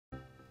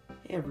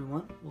Hey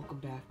everyone, welcome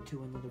back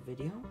to another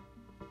video.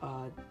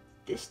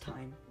 This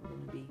time we're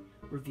going to be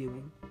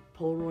reviewing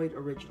Polaroid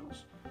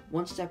Originals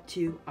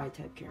 1-Step-2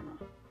 I-type camera.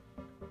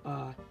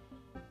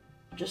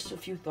 Just a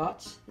few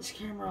thoughts. This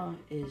camera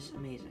is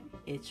amazing.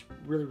 It's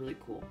really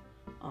cool.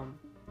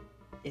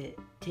 It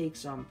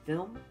takes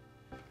film,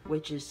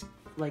 which is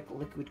like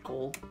liquid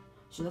gold,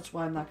 so that's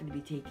why I'm not going to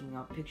be taking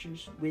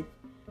pictures with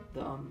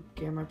the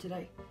camera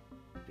today,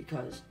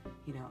 because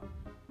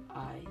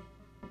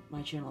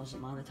my channel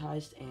isn't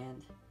monetized,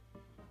 and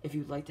if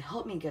you'd like to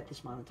help me get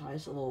this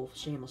monetized, a little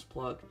shameless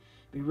plug,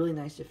 it'd be really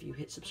nice if you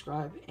hit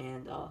subscribe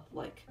and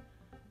like.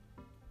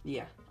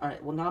 Yeah,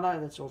 alright, well, now that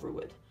that's over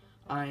with,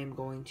 I'm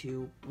going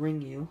to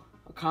bring you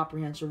a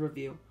comprehensive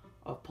review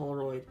of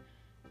Polaroid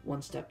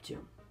 1-Step-2.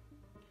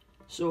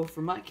 So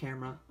for my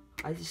camera,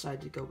 I decided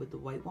to go with the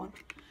white one.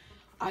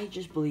 I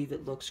just believe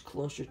it looks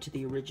closer to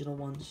the original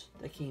ones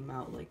that came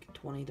out like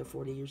 20 to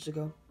 40 years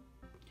ago.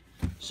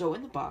 So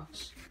in the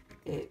box,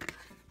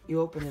 you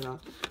open it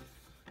up,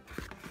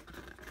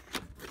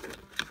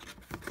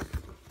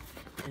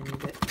 and you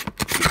get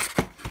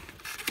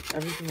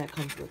everything that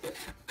comes with it.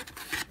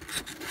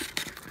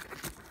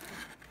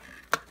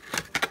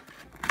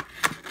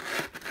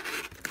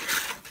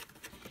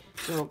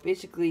 So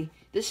basically,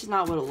 this is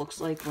not what it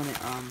looks like when it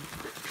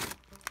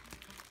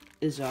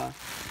is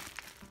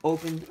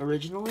opened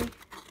originally,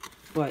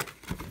 but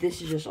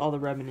this is just all the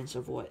remnants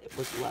of what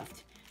was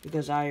left,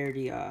 because I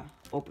already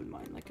opened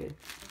mine like a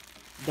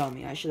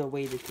dummy. I should have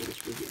waited for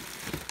this review,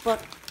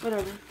 but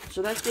whatever.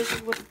 So that's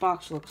basically what the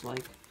box looks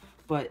like,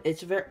 but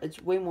it's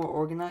way more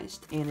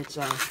organized, and it's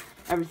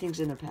everything's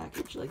in a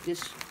package. Like,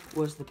 this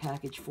was the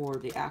package for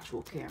the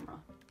actual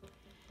camera.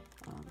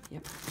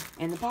 Yep,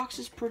 and the box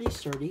is pretty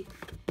sturdy.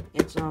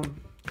 It's I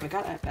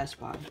got it at Best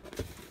Buy,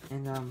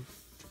 and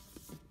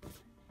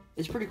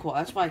it's pretty cool.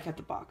 That's why I kept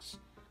the box.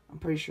 I'm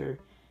pretty sure.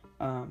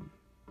 I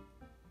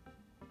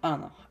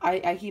don't know.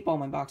 I keep all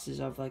my boxes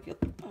of like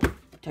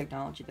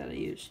technology that I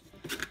use.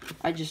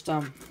 I just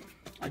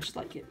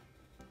like it.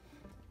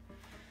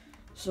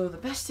 So the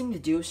best thing to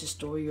do is to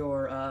store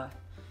your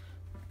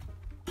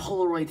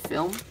Polaroid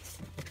film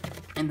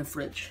in the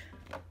fridge.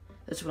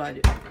 That's what I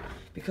do,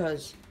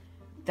 because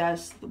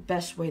that's the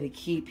best way to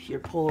keep your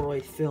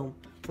Polaroid film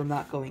from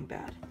not going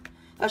bad.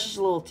 That's just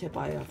a little tip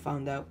I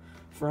found out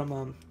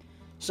from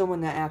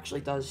someone that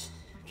actually does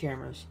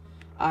cameras.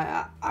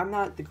 I'm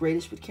not the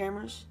greatest with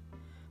cameras.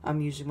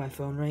 I'm using my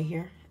phone right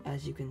here.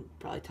 As you can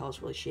probably tell,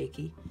 it's really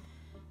shaky.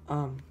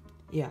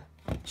 Yeah.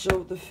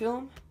 So the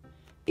film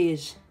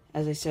is,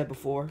 as I said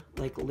before,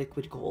 like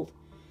liquid gold.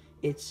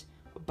 It's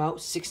about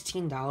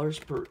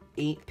 $16 per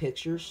 8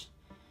 pictures.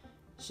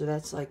 So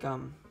that's like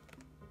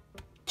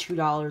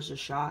 $2 a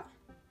shot,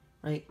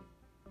 right?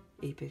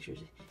 8 pictures.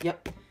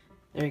 Yep.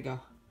 There you go.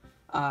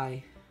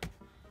 I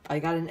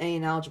got an A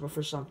in algebra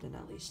for something,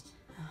 at least.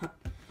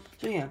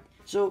 So yeah.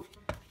 So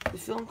the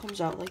film comes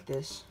out like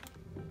this.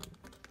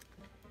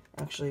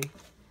 Actually,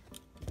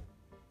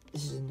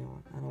 this is a new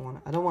one.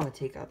 I don't want to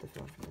take out the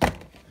film from this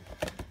one.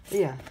 But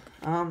yeah.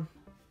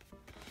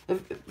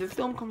 The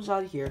film comes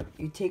out here.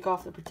 You take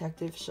off the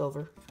protective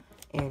silver,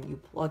 and you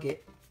plug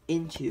it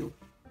into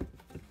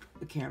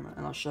the camera,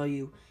 and I'll show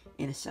you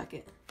in a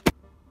second.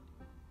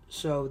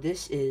 So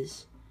this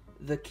is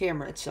the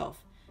camera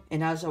itself,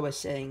 and as I was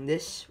saying,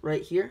 this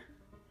right here,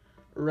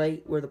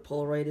 right where the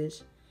Polaroid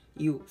is,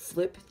 you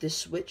flip this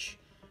switch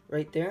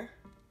right there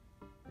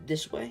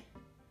this way,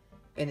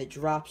 and it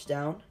drops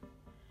down,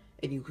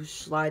 and you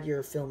slide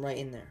your film right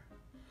in there.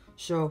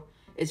 So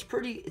it's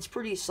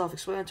pretty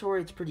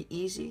self-explanatory. It's pretty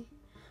easy,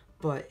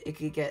 but it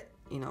could get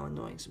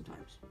annoying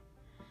sometimes.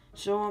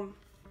 So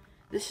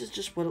this is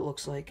just what it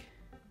looks like.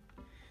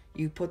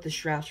 You put the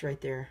straps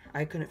right there.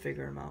 I couldn't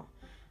figure them out.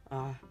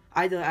 I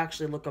had to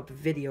actually look up a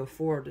video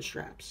for the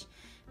straps,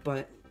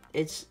 but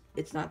it's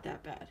not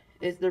that bad.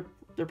 They're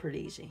pretty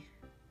easy.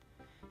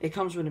 It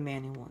comes with a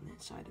manual on the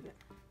inside of it.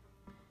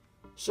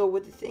 So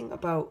with the thing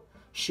about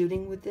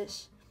shooting with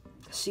this,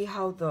 see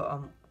how the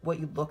what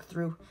you look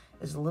through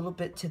is a little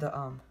bit to the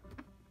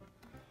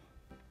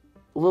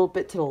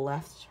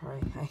left.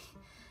 Sorry, I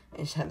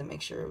just had to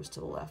make sure it was to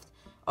the left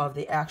of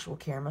the actual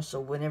camera. So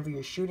whenever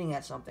you're shooting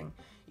at something,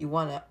 you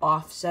want to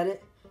offset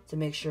it to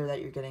make sure that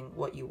you're getting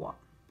what you want.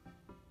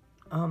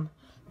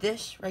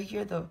 This right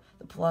here, the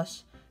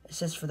plus, it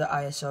says for the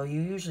ISO. You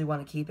usually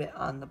want to keep it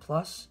on the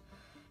plus,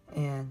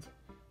 and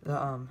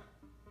the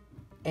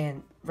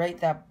and right,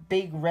 that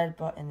big red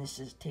button, this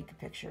is take a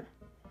picture,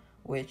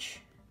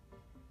 which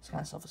is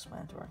kind of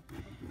self-explanatory.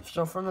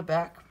 So from the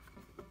back,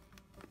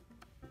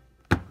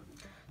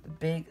 the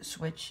big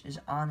switch is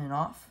on and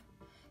off.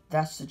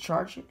 That's to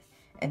charge it,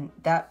 and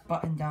that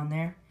button down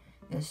there,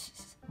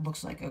 this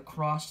looks like a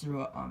cross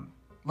through a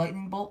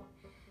lightning bolt.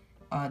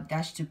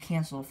 That's to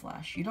cancel a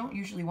flash. You don't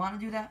usually want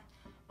to do that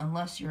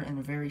unless you're in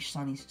a very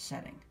sunny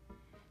setting.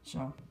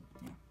 So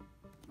yeah.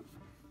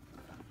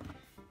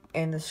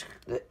 And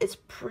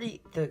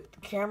the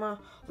camera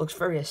looks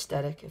very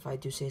aesthetic, if I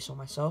do say so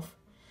myself.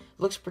 It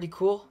looks pretty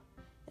cool,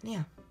 and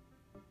yeah.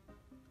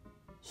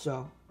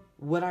 So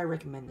would I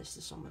recommend this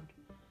to someone?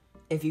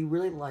 if you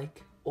really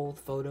like old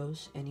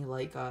photos and you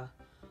like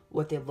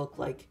what they look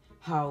like,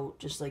 how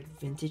just like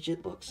vintage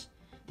it looks,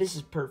 this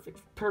is perfect.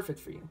 Perfect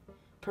for you.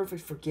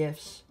 Perfect for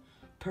gifts.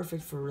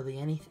 Perfect for really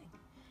anything.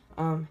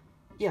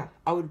 Yeah,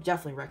 I would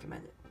definitely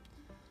recommend it.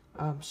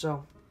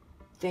 So,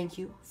 thank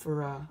you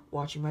for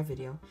watching my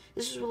video.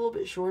 This is a little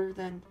bit shorter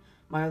than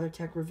my other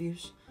tech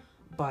reviews,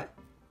 but,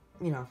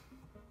 you know,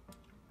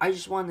 I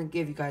just wanted to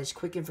give you guys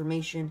quick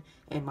information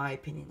and my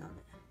opinion on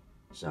it.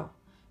 So,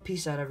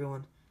 peace out,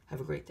 everyone. Have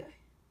a great day.